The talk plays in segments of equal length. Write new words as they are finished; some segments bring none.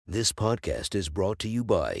This podcast is brought to you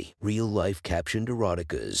by Real Life Captioned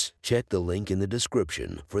Eroticas. Check the link in the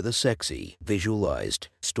description for the sexy, visualized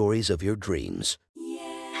stories of your dreams.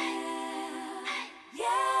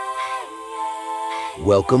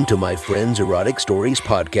 Welcome to my friend's Erotic Stories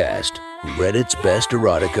podcast, Reddit's Best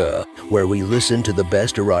Erotica, where we listen to the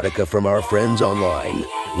best erotica from our friends online.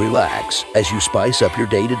 Relax as you spice up your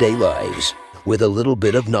day-to-day lives with a little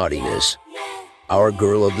bit of naughtiness. Our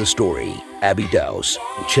girl of the story, Abby Dowse.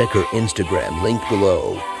 Check her Instagram linked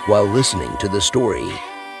below while listening to the story.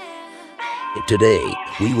 Today,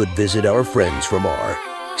 we would visit our friends from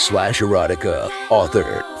r/erotica.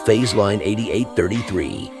 Author,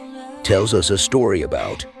 Phaseline8833, tells us a story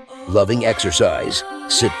about loving exercise.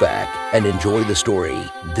 Sit back and enjoy the story.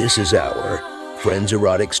 This is our friend's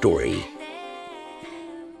erotic story.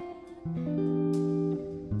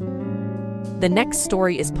 The next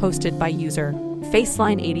story is posted by user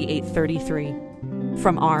Faceline8833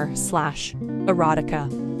 from r/erotica.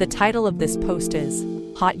 The title of this post is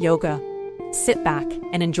Hot Yoga. Sit back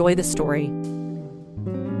and enjoy the story.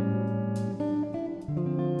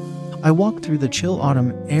 I walked through the chill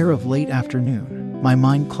autumn air of late afternoon, my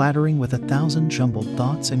mind clattering with 1,000 jumbled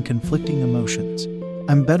thoughts and conflicting emotions.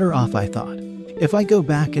 I'm better off, I thought. If I go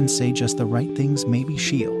back and say just the right things, maybe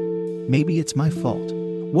maybe it's my fault.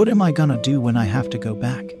 What am I gonna do when I have to go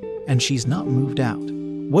back, and she's not moved out?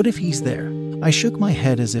 What if he's there? I shook my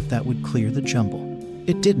head as if that would clear the jumble.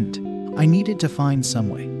 It didn't. I needed to find some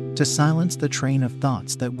way to silence the train of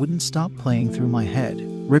thoughts that wouldn't stop playing through my head,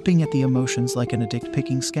 ripping at the emotions like an addict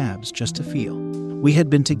picking scabs just to feel. We had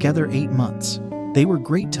been together 8 months. They were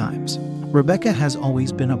great times. Rebecca has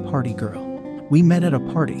always been a party girl. We met at a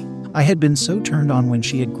party. I had been so turned on when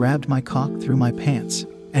she had grabbed my cock through my pants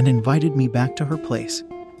and invited me back to her place.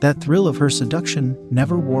 That thrill of her seduction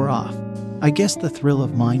never wore off. I guess the thrill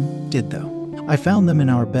of mine did, though. I found them in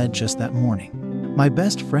our bed just that morning. My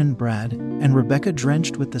best friend Brad and Rebecca,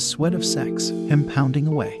 drenched with the sweat of sex, him pounding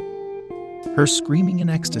away, her screaming in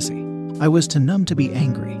ecstasy. I was too numb to be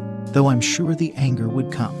angry, though I'm sure the anger would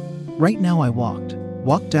come. Right now I walked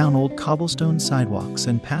down old cobblestone sidewalks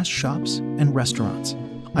and past shops and restaurants.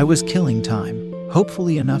 I was killing time,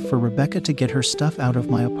 hopefully enough for Rebecca to get her stuff out of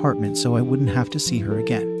my apartment so I wouldn't have to see her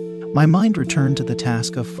again. My mind returned to the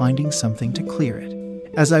task of finding something to clear it.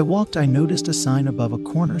 As I walked, I noticed a sign above a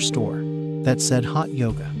corner store that said Hot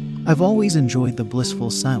Yoga. I've always enjoyed the blissful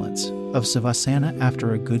silence of Savasana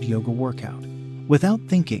after a good yoga workout. Without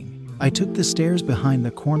thinking, I took the stairs behind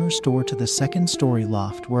the corner store to the second-story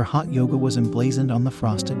loft where Hot Yoga was emblazoned on the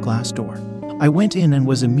frosted glass door. I went in and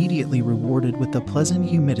was immediately rewarded with the pleasant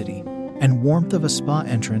humidity and warmth of a spa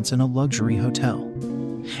entrance in a luxury hotel,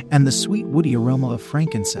 and the sweet woody aroma of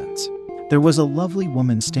frankincense. There was a lovely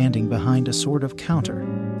woman standing behind a sort of counter.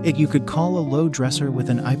 You could call a low dresser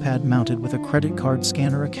with an iPad mounted with a credit card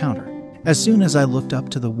scanner, a counter. As soon as I looked up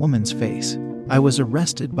to the woman's face, I was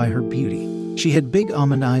arrested by her beauty. She had big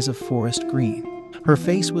almond eyes of forest green. Her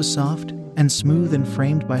face was soft and smooth and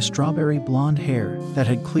framed by strawberry blonde hair that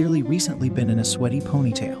had clearly recently been in a sweaty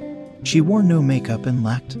ponytail. She wore no makeup and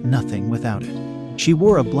lacked nothing without it. She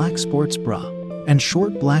wore a black sports bra and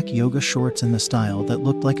short black yoga shorts in the style that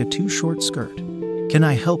looked like a too short skirt. "Can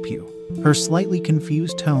I help you?" Her slightly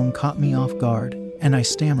confused tone caught me off guard, and I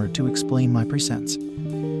stammered to explain my presence.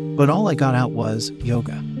 But all I got out was,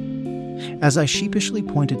 "Yoga." As I sheepishly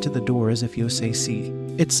pointed to the door as if you say, "See,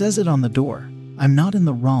 it says it on the door. I'm not in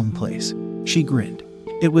the wrong place." She grinned.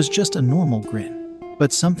 It was just a normal grin,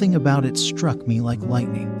 but something about it struck me like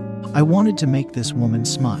lightning. I wanted to make this woman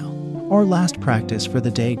smile. Our last practice for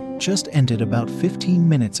the day just ended about 15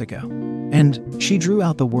 minutes ago. And she drew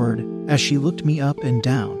out the word as she looked me up and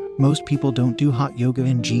down. Most people don't do hot yoga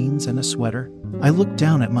in jeans and a sweater. I looked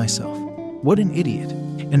down at myself. What an idiot.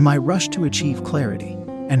 In my rush to achieve clarity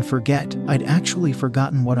and forget, I'd actually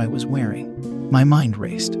forgotten what I was wearing. My mind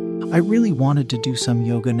raced. I really wanted to do some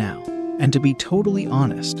yoga now. And to be totally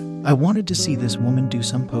honest, I wanted to see this woman do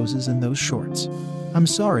some poses in those shorts. I'm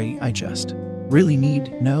sorry, I just really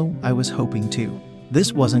I was hoping to.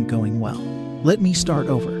 This wasn't going well. Let me start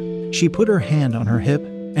over. She put her hand on her hip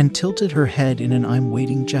and tilted her head in an "I'm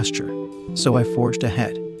waiting" gesture. So I forged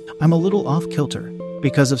ahead. I'm a little off kilter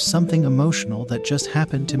because of something emotional that just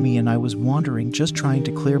happened to me, and I was wandering, just trying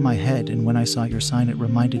to clear my head, and when I saw your sign it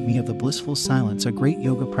reminded me of the blissful silence a great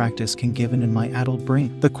yoga practice can give in my adult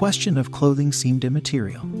brain. The question of clothing seemed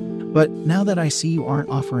immaterial. But now that I see you aren't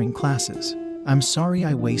offering classes, I'm sorry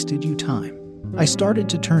I wasted you time. I started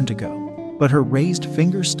to turn to go, but her raised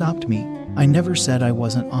finger stopped me. I never said I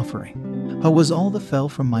wasn't offering. Was all that fell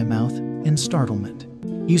from my mouth in startlement.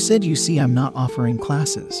 You said, "You see, I'm not offering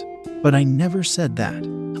classes." But I never said that.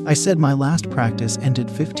 I said my last practice ended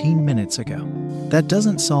 15 minutes ago. That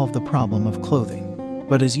doesn't solve the problem of clothing.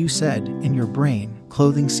 But as you said, in your brain,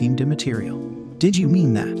 clothing seemed immaterial. Did you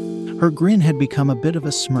mean that? Her grin had become a bit of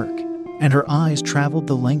a smirk, and her eyes traveled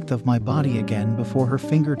the length of my body again before her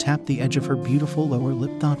finger tapped the edge of her beautiful lower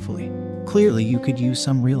lip thoughtfully. Clearly you could use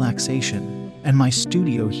some relaxation, and my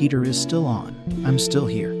studio heater is still on. I'm still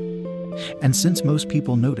here. And since most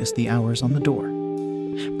people notice the hours on the door,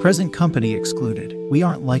 present company excluded, we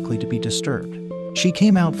aren't likely to be disturbed. She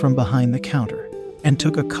came out from behind the counter and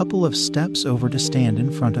took a couple of steps over to stand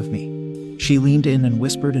in front of me. She leaned in and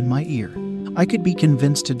whispered in my ear. I could be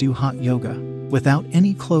convinced to do hot yoga without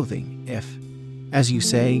any clothing if, as you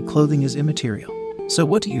say, clothing is immaterial. So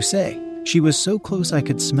what do you say? She was so close I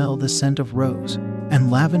could smell the scent of rose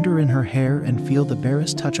and lavender in her hair and feel the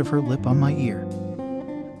barest touch of her lip on my ear.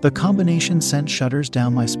 The combination sent shudders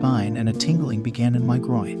down my spine and a tingling began in my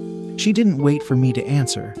groin. She didn't wait for me to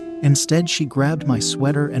answer. Instead, she grabbed my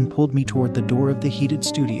sweater and pulled me toward the door of the heated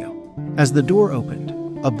studio. As the door opened,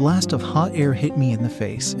 a blast of hot air hit me in the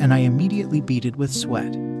face and I immediately beaded with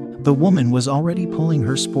sweat. The woman was already pulling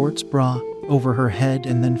her sports bra over her head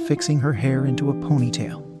and then fixing her hair into a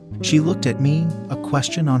ponytail. She looked at me, a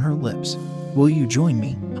question on her lips. Will you join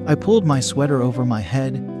me? I pulled my sweater over my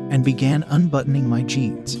head and began unbuttoning my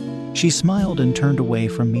jeans. She smiled and turned away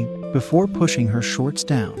from me before pushing her shorts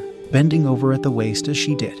down, bending over at the waist as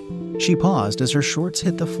she did. She paused as her shorts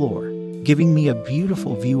hit the floor, giving me a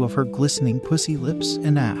beautiful view of her glistening pussy lips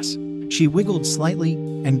and ass. She wiggled slightly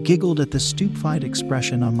and giggled at the stupefied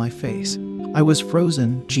expression on my face. I was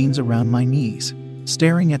frozen, jeans around my knees,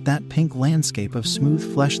 staring at that pink landscape of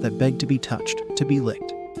smooth flesh that begged to be touched, to be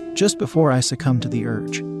licked. Just before I succumbed to the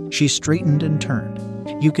urge, she straightened and turned.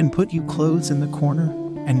 You can put your clothes in the corner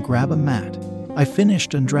and grab a mat. I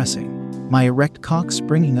finished undressing, my erect cock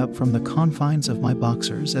springing up from the confines of my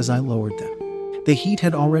boxers as I lowered them. The heat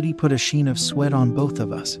had already put a sheen of sweat on both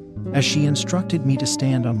of us, as she instructed me to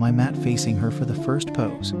stand on my mat facing her for the first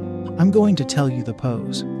pose. I'm going to tell you the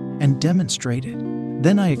pose, and demonstrate it.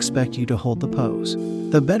 Then I expect you to hold the pose.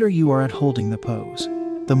 The better you are at holding the pose,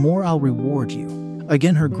 the more I'll reward you.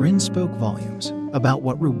 Again, her grin spoke volumes about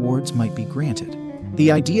what rewards might be granted.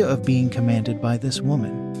 The idea of being commanded by this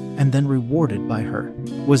woman, and then rewarded by her,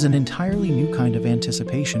 was an entirely new kind of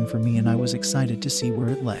anticipation for me, and I was excited to see where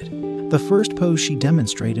it led. The first pose she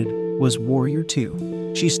demonstrated was Warrior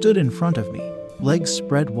 2. She stood in front of me, legs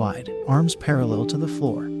spread wide, arms parallel to the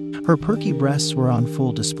floor. Her perky breasts were on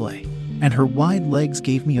full display, and her wide legs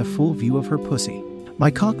gave me a full view of her pussy.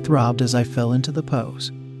 My cock throbbed as I fell into the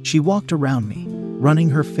pose. She walked around me, running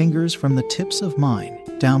her fingers from the tips of mine,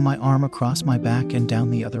 down my arm across my back and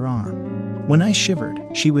down the other arm. When I shivered,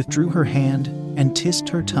 she withdrew her hand and kissed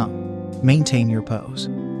her tongue. Maintain your pose.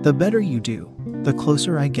 The better you do, the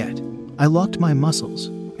closer I get. I locked my muscles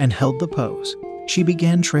and held the pose. She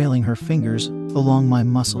began trailing her fingers along my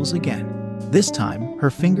muscles again. This time,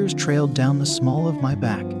 her fingers trailed down the small of my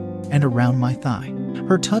back and around my thigh.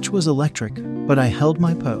 Her touch was electric, but I held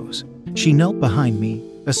my pose. She knelt behind me,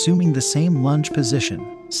 assuming the same lunge position,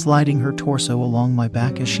 sliding her torso along my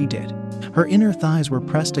back as she did. Her inner thighs were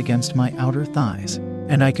pressed against my outer thighs,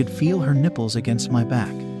 and I could feel her nipples against my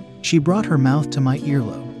back. She brought her mouth to my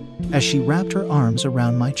earlobe as she wrapped her arms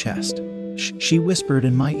around my chest. She whispered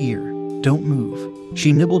in my ear, "Don't move."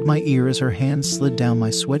 She nibbled my ear as her hands slid down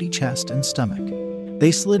my sweaty chest and stomach.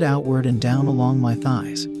 They slid outward and down along my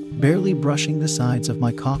thighs, barely brushing the sides of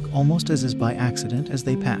my cock almost as is by accident as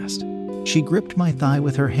they passed. She gripped my thigh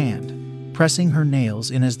with her hand, pressing her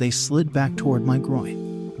nails in as they slid back toward my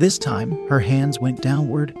groin. This time, her hands went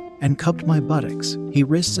downward and cupped my buttocks, her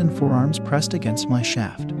wrists and forearms pressed against my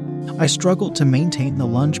shaft. I struggled to maintain the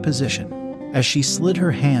lunge position as she slid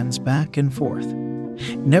her hands back and forth,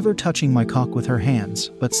 never touching my cock with her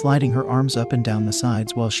hands, but sliding her arms up and down the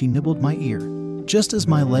sides while she nibbled my ear. Just as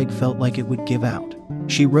my leg felt like it would give out,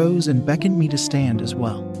 she rose and beckoned me to stand as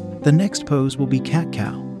well. The next pose will be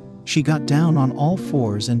cat-cow. She got down on all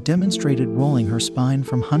fours and demonstrated rolling her spine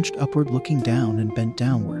from hunched upward, looking down and bent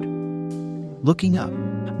downward. Looking up,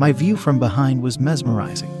 my view from behind was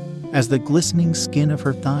mesmerizing, as the glistening skin of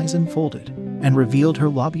her thighs unfolded and revealed her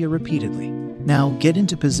labia repeatedly. "Now get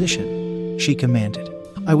into position," she commanded.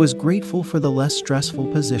 I was grateful for the less stressful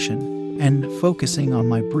position, and focusing on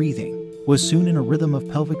my breathing, was soon in a rhythm of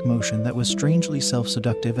pelvic motion that was strangely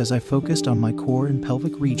self-seductive as I focused on my core and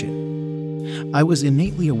pelvic region. I was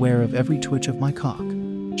innately aware of every twitch of my cock.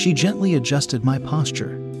 She gently adjusted my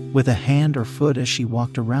posture with a hand or foot as she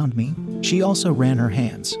walked around me. She also ran her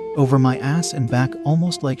hands over my ass and back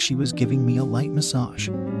almost like she was giving me a light massage.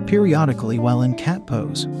 Periodically, while in cat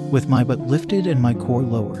pose, with my butt lifted and my core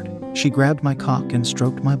lowered, she grabbed my cock and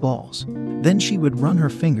stroked my balls. Then she would run her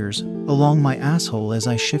fingers along my asshole as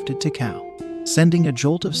I shifted to cow, sending a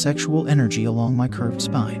jolt of sexual energy along my curved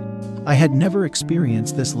spine. I had never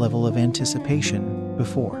experienced this level of anticipation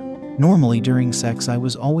before. Normally during sex, I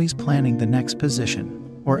was always planning the next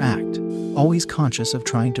position or act, always conscious of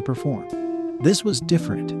trying to perform. This was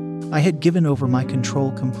different. I had given over my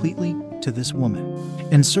control completely to this woman.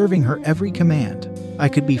 In serving her every command, I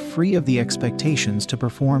could be free of the expectations to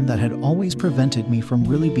perform that had always prevented me from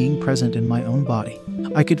really being present in my own body.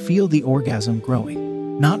 I could feel the orgasm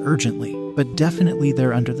growing, not urgently, but definitely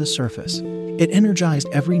there under the surface. It energized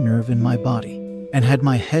every nerve in my body and had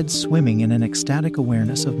my head swimming in an ecstatic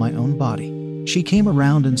awareness of my own body. She came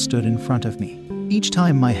around and stood in front of me. Each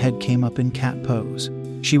time my head came up in cat pose,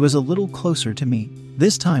 she was a little closer to me.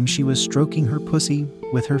 This time she was stroking her pussy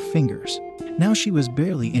with her fingers. Now she was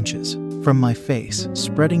barely inches from my face,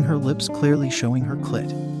 spreading her lips, clearly showing her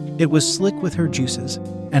clit. It was slick with her juices,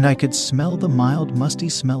 and I could smell the mild, musty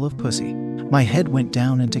smell of pussy. My head went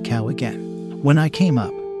down into cow again. When I came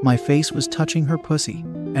up, my face was touching her pussy,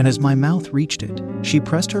 and as my mouth reached it, she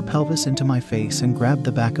pressed her pelvis into my face and grabbed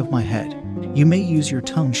the back of my head. "You may use your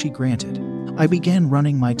tongue," she granted. I began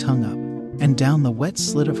running my tongue up and down the wet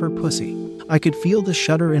slit of her pussy. I could feel the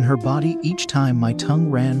shudder in her body each time my tongue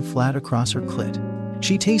ran flat across her clit.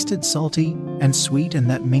 She tasted salty and sweet, and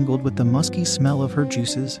that mingled with the musky smell of her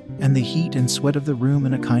juices and the heat and sweat of the room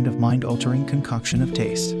in a kind of mind-altering concoction of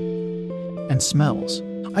tastes and smells.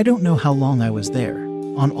 I don't know how long I was there,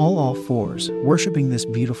 on all fours, worshipping this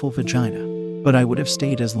beautiful vagina, but I would have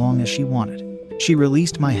stayed as long as she wanted. She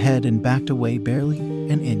released my head and backed away barely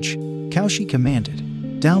an inch. "Cow," she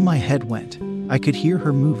commanded. Down my head went. I could hear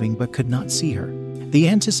her moving but could not see her. The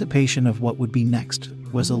anticipation of what would be next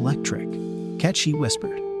was electric. "Cat," she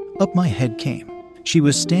whispered. Up my head came. She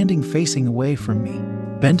was standing facing away from me,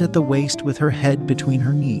 bent at the waist with her head between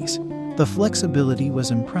her knees. The flexibility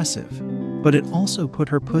was impressive, but it also put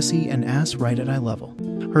her pussy and ass right at eye level.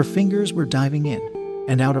 Her fingers were diving in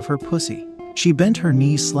and out of her pussy. She bent her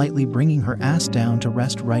knees slightly, bringing her ass down to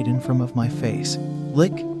rest right in front of my face.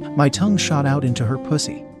 Lick. My tongue shot out into her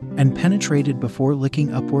pussy and penetrated before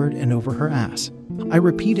licking upward and over her ass. I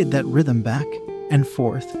repeated that rhythm back and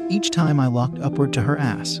forth each time I locked upward to her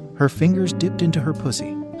ass. Her fingers dipped into her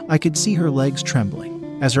pussy. I could see her legs trembling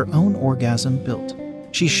as her own orgasm built.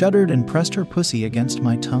 She shuddered and pressed her pussy against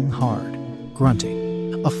my tongue hard,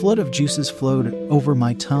 grunting. A flood of juices flowed over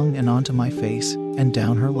my tongue and onto my face and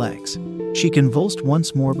down her legs. She convulsed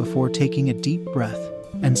once more before taking a deep breath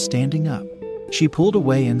and standing up. She pulled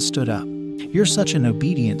away and stood up. "You're such an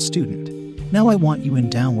obedient student. Now I want you in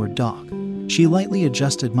downward dog." She lightly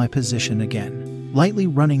adjusted my position again, lightly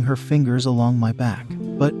running her fingers along my back,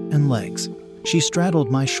 butt, and legs. She straddled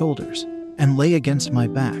my shoulders and lay against my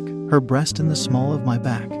back, her breast in the small of my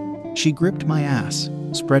back. She gripped my ass,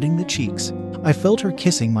 spreading the cheeks. I felt her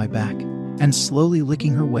kissing my back and slowly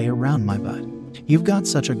licking her way around my butt. "You've got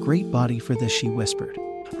such a great body for this," she whispered.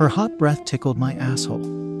 Her hot breath tickled my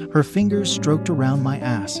asshole. Her fingers stroked around my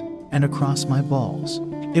ass and across my balls.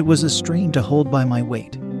 It was a strain to hold by my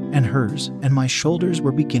weight and hers, and my shoulders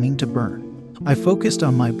were beginning to burn. I focused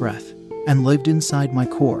on my breath and lived inside my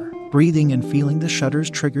core, breathing and feeling the shudders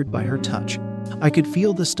triggered by her touch. I could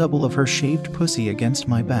feel the stubble of her shaved pussy against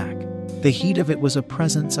my back. The heat of it was a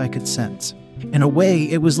presence I could sense. In a way,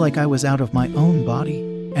 it was like I was out of my own body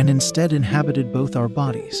and instead inhabited both our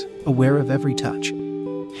bodies, aware of every touch.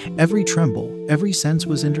 Every tremble, every sense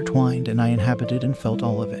was intertwined, and I inhabited and felt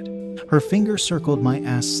all of it. Her finger circled my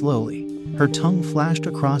ass slowly. Her tongue flashed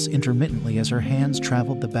across intermittently as her hands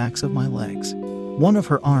traveled the backs of my legs. One of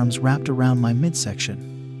her arms wrapped around my midsection,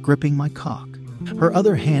 gripping my cock. Her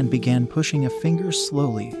other hand began pushing a finger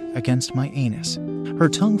slowly against my anus. Her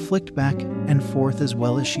tongue flicked back and forth as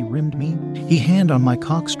well as she rimmed me. Her hand on my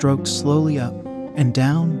cock stroked slowly up and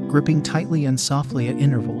down, gripping tightly and softly at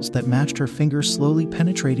intervals that matched her fingers slowly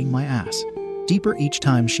penetrating my ass. Deeper each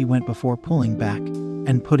time she went before pulling back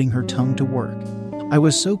and putting her tongue to work. I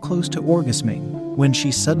was so close to orgasming when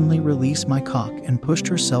she suddenly released my cock and pushed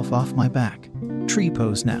herself off my back. "Tree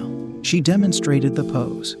pose now." She demonstrated the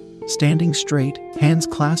pose, standing straight, hands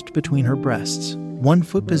clasped between her breasts, one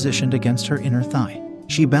foot positioned against her inner thigh.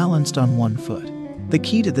 She balanced on one foot. The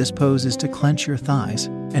key to this pose is to clench your thighs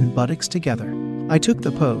and buttocks together. I took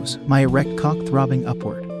the pose, my erect cock throbbing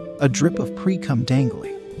upward, a drip of pre-cum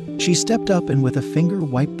dangling. She stepped up and with a finger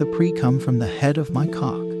wiped the pre-cum from the head of my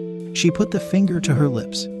cock. She put the finger to her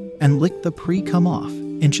lips and licked the pre-cum off,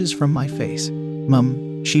 inches from my face.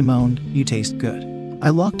 "Mum," she moaned, "you taste good." I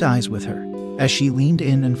locked eyes with her, as she leaned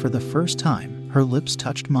in and for the first time, her lips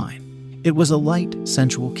touched mine. It was a light,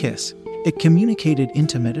 sensual kiss. It communicated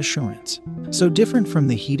intimate assurance. So different from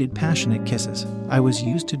the heated, passionate kisses I was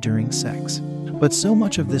used to during sex. But so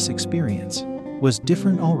much of this experience was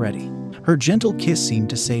different already. Her gentle kiss seemed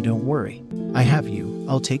to say, "Don't worry. I have you.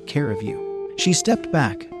 I'll take care of you." She stepped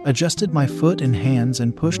back, adjusted my foot and hands,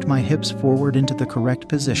 and pushed my hips forward into the correct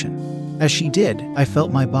position. As she did, I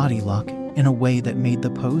felt my body lock in a way that made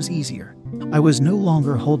the pose easier. I was no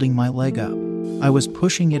longer holding my leg up. I was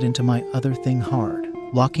pushing it into my other thing hard,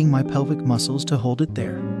 locking my pelvic muscles to hold it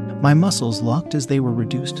there. My muscles locked as they were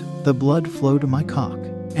reduced. The blood flowed to my cock,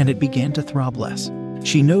 and it began to throb less.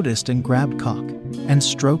 She noticed and grabbed cock and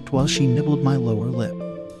stroked while she nibbled my lower lip.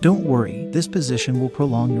 "Don't worry, this position will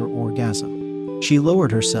prolong your orgasm." She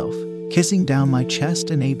lowered herself, kissing down my chest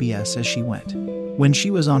and abs as she went. When she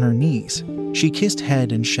was on her knees, she kissed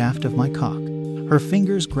head and shaft of my cock. Her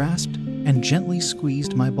fingers grasped and gently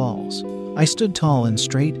squeezed my balls. I stood tall and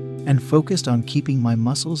straight and focused on keeping my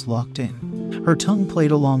muscles locked in. Her tongue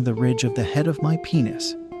played along the ridge of the head of my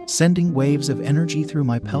penis, sending waves of energy through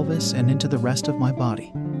my pelvis and into the rest of my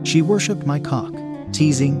body. She worshipped my cock,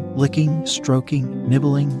 teasing, licking, stroking,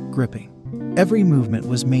 nibbling, gripping. Every movement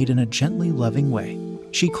was made in a gently loving way.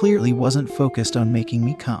 She clearly wasn't focused on making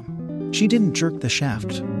me come. She didn't jerk the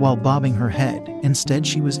shaft while bobbing her head. Instead,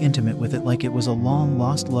 she was intimate with it like it was a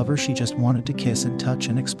long-lost lover she just wanted to kiss and touch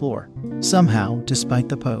and explore. Somehow, despite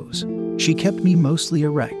the pose, she kept me mostly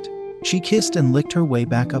erect. She kissed and licked her way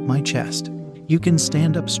back up my chest. "You can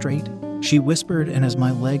stand up straight," she whispered, and as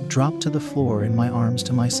my leg dropped to the floor and my arms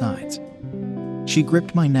to my sides, she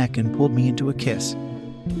gripped my neck and pulled me into a kiss,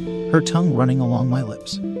 her tongue running along my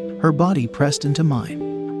lips. Her body pressed into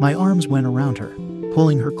mine. My arms went around her,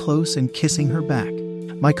 pulling her close and kissing her back.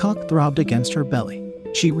 My cock throbbed against her belly.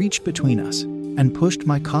 She reached between us and pushed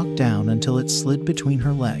my cock down until it slid between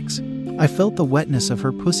her legs. I felt the wetness of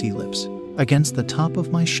her pussy lips against the top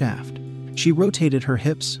of my shaft. She rotated her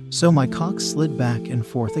hips, so my cock slid back and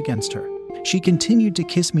forth against her. She continued to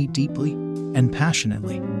kiss me deeply and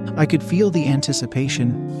passionately. I could feel the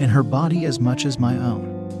anticipation in her body as much as my own.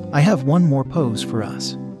 "I have one more pose for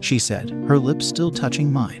us," she said, her lips still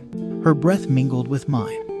touching mine. Her breath mingled with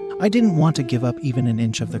mine. I didn't want to give up even an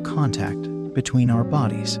inch of the contact between our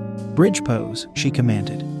bodies. "Bridge pose," she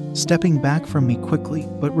commanded, stepping back from me quickly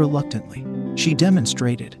but reluctantly. She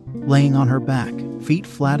demonstrated, laying on her back, feet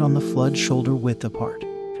flat on the floor, shoulder width apart.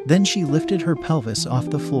 Then she lifted her pelvis off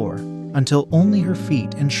the floor until only her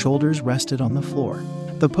feet and shoulders rested on the floor.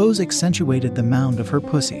 The pose accentuated the mound of her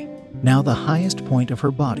pussy, now the highest point of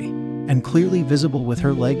her body, and clearly visible with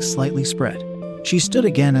her legs slightly spread. She stood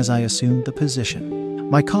again as I assumed the position.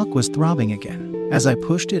 My cock was throbbing again as I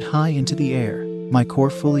pushed it high into the air, my core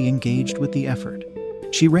fully engaged with the effort.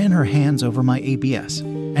 She ran her hands over my abs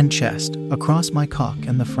and chest, across my cock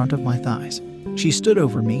and the front of my thighs. She stood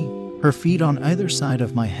over me, her feet on either side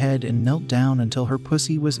of my head, and knelt down until her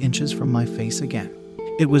pussy was inches from my face again.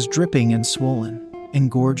 It was dripping and swollen,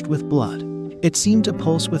 engorged with blood. It seemed to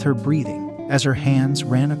pulse with her breathing as her hands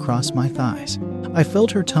ran across my thighs. I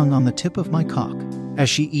felt her tongue on the tip of my cock as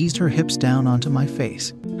she eased her hips down onto my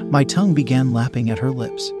face. My tongue began lapping at her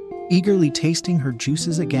lips, eagerly tasting her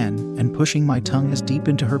juices again and pushing my tongue as deep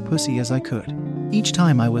into her pussy as I could. Each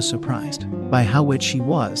time I was surprised by how wet she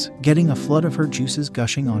was, getting a flood of her juices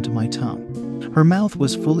gushing onto my tongue. Her mouth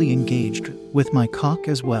was fully engaged with my cock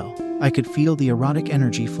as well. I could feel the erotic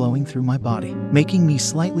energy flowing through my body, making me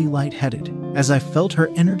slightly lightheaded as I felt her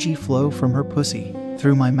energy flow from her pussy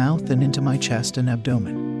through my mouth and into my chest and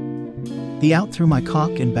abdomen. The out through my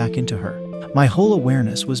cock and back into her. My whole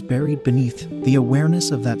awareness was buried beneath the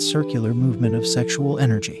awareness of that circular movement of sexual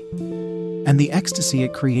energy, and the ecstasy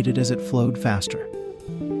it created as it flowed faster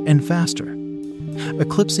and faster,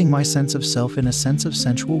 eclipsing my sense of self in a sense of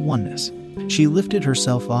sensual oneness. She lifted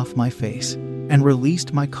herself off my face and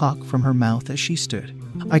released my cock from her mouth as she stood.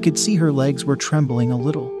 I could see her legs were trembling a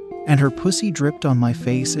little, and her pussy dripped on my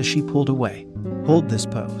face as she pulled away. "Hold this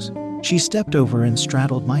pose." She stepped over and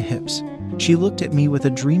straddled my hips. She looked at me with a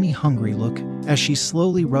dreamy, hungry look as she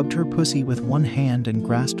slowly rubbed her pussy with one hand and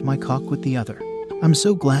grasped my cock with the other. "I'm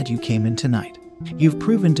so glad you came in tonight. You've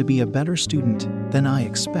proven to be a better student than I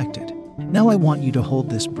expected. Now I want you to hold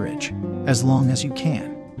this bridge as long as you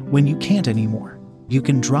can. When you can't anymore, you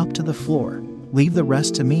can drop to the floor. Leave the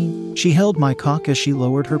rest to me." She held my cock as she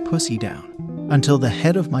lowered her pussy down until the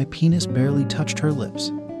head of my penis barely touched her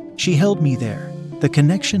lips. She held me there, the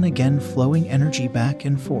connection again flowing energy back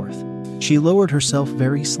and forth. She lowered herself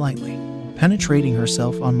very slightly, penetrating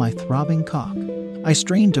herself on my throbbing cock. I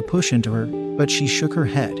strained to push into her, but she shook her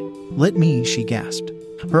head. "Let me," she gasped.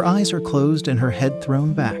 Her eyes are closed and her head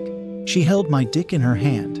thrown back. She held my dick in her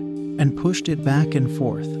hand and pushed it back and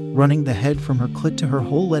forth, running the head from her clit to her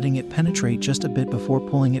hole, letting it penetrate just a bit before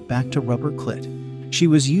pulling it back to rubber clit. She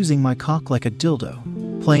was using my cock like a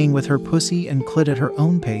dildo, playing with her pussy and clit at her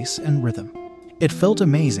own pace and rhythm. It felt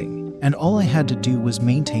amazing, and all I had to do was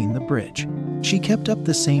maintain the bridge. She kept up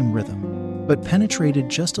the same rhythm, but penetrated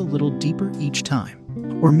just a little deeper each time.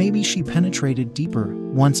 Or maybe she penetrated deeper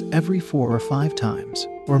once every 4 or 5 times,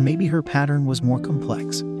 or maybe her pattern was more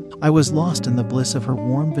complex. I was lost in the bliss of her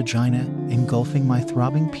warm vagina engulfing my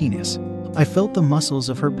throbbing penis. I felt the muscles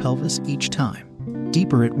of her pelvis each time.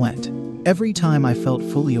 Deeper it went. Every time I felt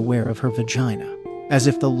fully aware of her vagina, as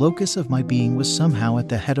if the locus of my being was somehow at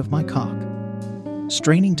the head of my cock.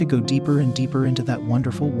 Straining to go deeper and deeper into that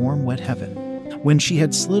wonderful warm wet heaven. When she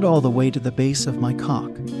had slid all the way to the base of my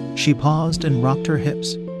cock, she paused and rocked her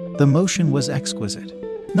hips. The motion was exquisite.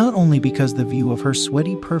 Not only because the view of her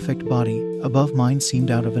sweaty, perfect body above mine seemed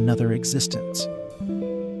out of another existence,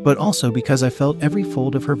 but also because I felt every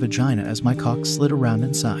fold of her vagina as my cock slid around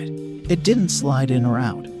inside. It didn't slide in or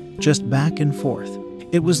out, just back and forth.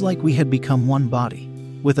 It was like we had become one body,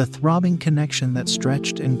 with a throbbing connection that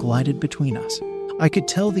stretched and glided between us. I could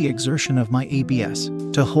tell the exertion of my ABS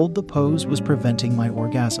to hold the pose was preventing my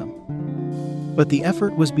orgasm, but the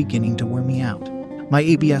effort was beginning to wear me out. My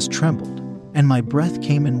ABS trembled, and my breath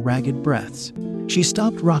came in ragged breaths. She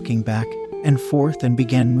stopped rocking back and forth and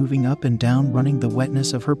began moving up and down, running the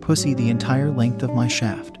wetness of her pussy the entire length of my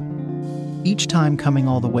shaft, each time coming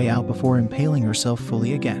all the way out before impaling herself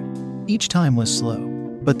fully again. Each time was slow,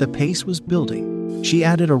 but the pace was building. She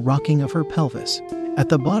added a rocking of her pelvis at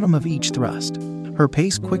the bottom of each thrust. Her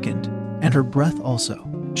pace quickened, and her breath also.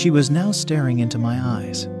 She was now staring into my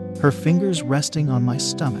eyes, her fingers resting on my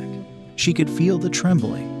stomach. She could feel the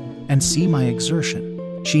trembling and see my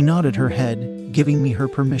exertion. She nodded her head, giving me her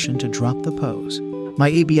permission to drop the pose. My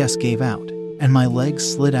ABS gave out, and my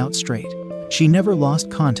legs slid out straight. She never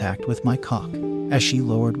lost contact with my cock. As she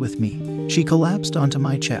lowered with me, she collapsed onto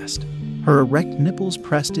my chest. Her erect nipples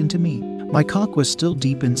pressed into me. My cock was still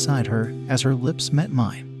deep inside her as her lips met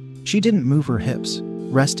mine. She didn't move her hips,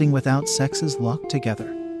 resting without sexes locked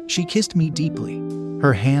together. She kissed me deeply,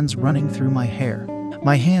 her hands running through my hair.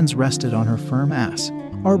 My hands rested on her firm ass.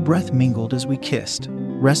 Our breath mingled as we kissed,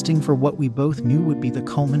 resting for what we both knew would be the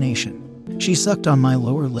culmination. She sucked on my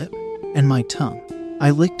lower lip and my tongue.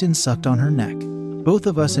 I licked and sucked on her neck. Both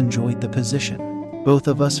of us enjoyed the position, both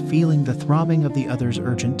of us feeling the throbbing of the other's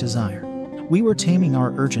urgent desire. We were taming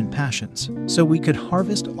our urgent passions, so we could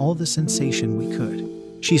harvest all the sensation we could.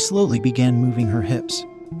 She slowly began moving her hips,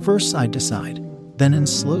 first side to side, then in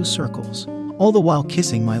slow circles, all the while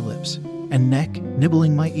kissing my lips and neck,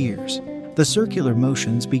 nibbling my ears. The circular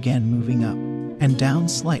motions began moving up and down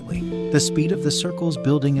slightly, the speed of the circles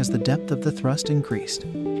building as the depth of the thrust increased.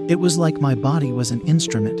 It was like my body was an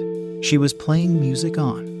instrument she was playing music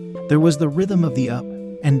on. There was the rhythm of the up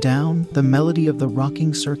and down, the melody of the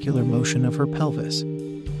rocking circular motion of her pelvis,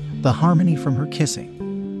 the harmony from her kissing,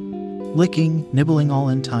 licking, nibbling, all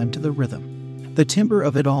in time to the rhythm. The timbre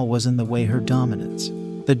of it all was in the way her dominance,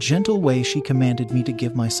 the gentle way she commanded me to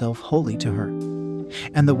give myself wholly to her,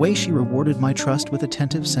 and the way she rewarded my trust with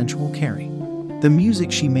attentive sensual carry. The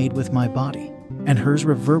music she made with my body and hers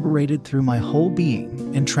reverberated through my whole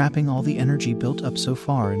being, entrapping all the energy built up so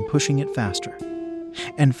far and pushing it faster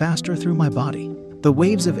and faster through my body. The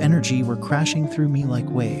waves of energy were crashing through me like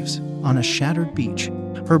waves on a shattered beach.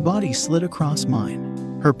 Her body slid across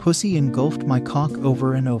mine. Her pussy engulfed my cock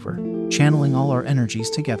over and over, channeling all our energies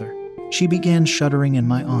together. She began shuddering in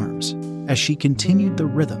my arms as she continued the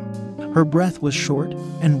rhythm. Her breath was short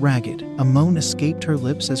and ragged. A moan escaped her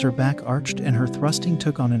lips as her back arched and her thrusting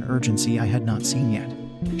took on an urgency I had not seen yet.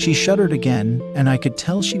 She shuddered again, and I could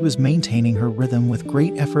tell she was maintaining her rhythm with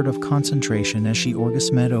great effort of concentration as she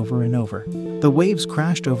orgasmed over and over. The waves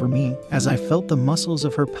crashed over me as I felt the muscles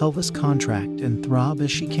of her pelvis contract and throb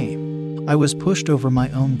as she came. I was pushed over my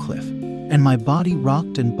own cliff, and my body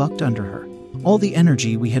rocked and bucked under her. All the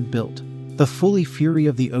energy we had built, the fully fury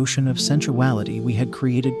of the ocean of sensuality we had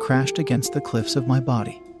created crashed against the cliffs of my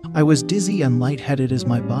body. I was dizzy and lightheaded as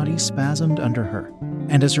my body spasmed under her,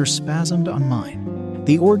 and as her spasmed on mine.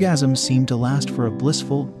 The orgasm seemed to last for a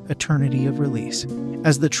blissful eternity of release.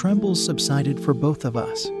 As the trembles subsided for both of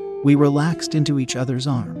us, we relaxed into each other's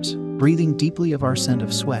arms, breathing deeply of our scent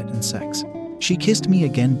of sweat and sex. She kissed me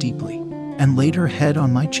again deeply, and laid her head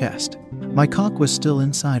on my chest. My cock was still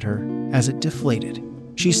inside her as it deflated.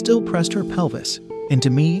 She still pressed her pelvis into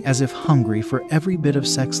me as if hungry for every bit of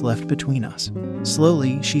sex left between us.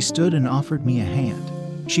 Slowly, she stood and offered me a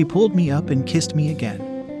hand. She pulled me up and kissed me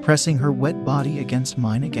again, pressing her wet body against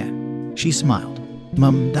mine again. She smiled.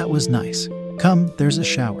 "Mum, that was nice. Come, there's a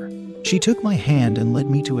shower." She took my hand and led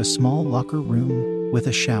me to a small locker room with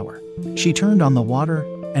a shower. She turned on the water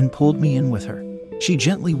and pulled me in with her. She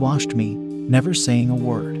gently washed me, never saying a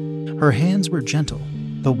word. Her hands were gentle.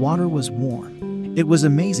 The water was warm. It was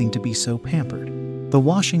amazing to be so pampered. The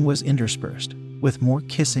washing was interspersed with more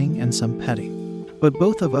kissing and some petting. But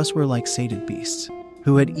both of us were like sated beasts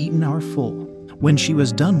who had eaten our full. When she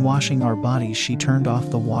was done washing our bodies, she turned off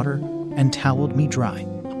the water and toweled me dry.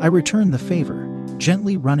 I returned the favor,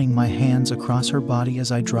 gently running my hands across her body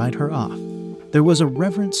as I dried her off. There was a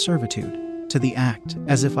reverent servitude to the act,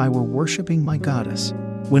 as if I were worshiping my goddess.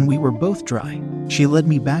 When we were both dry, she led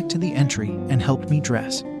me back to the entry and helped me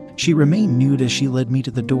dress. She remained nude as she led me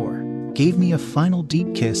to the door, gave me a final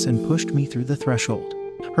deep kiss and pushed me through the threshold.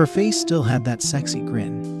 Her face still had that sexy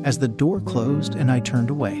grin as the door closed and I turned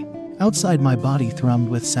away. Outside, my body thrummed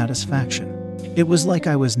with satisfaction. It was like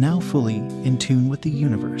I was now fully in tune with the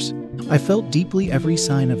universe. I felt deeply every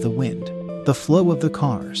sign of the wind, the flow of the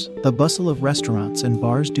cars, the bustle of restaurants and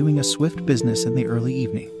bars doing a swift business in the early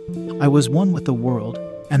evening. I was one with the world,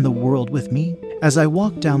 and the world with me. As I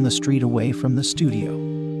walked down the street away from the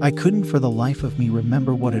studio, I couldn't for the life of me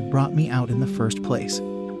remember what had brought me out in the first place.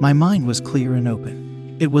 My mind was clear and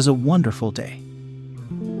open. It was a wonderful day.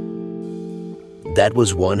 That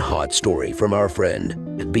was one hot story from our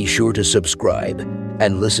friend. Be sure to subscribe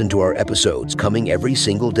and listen to our episodes coming every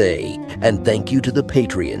single day. And thank you to the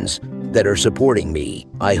Patreons that are supporting me.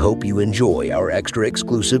 I hope you enjoy our extra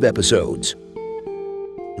exclusive episodes.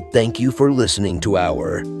 Thank you for listening to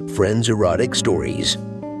our Friends Erotic Stories.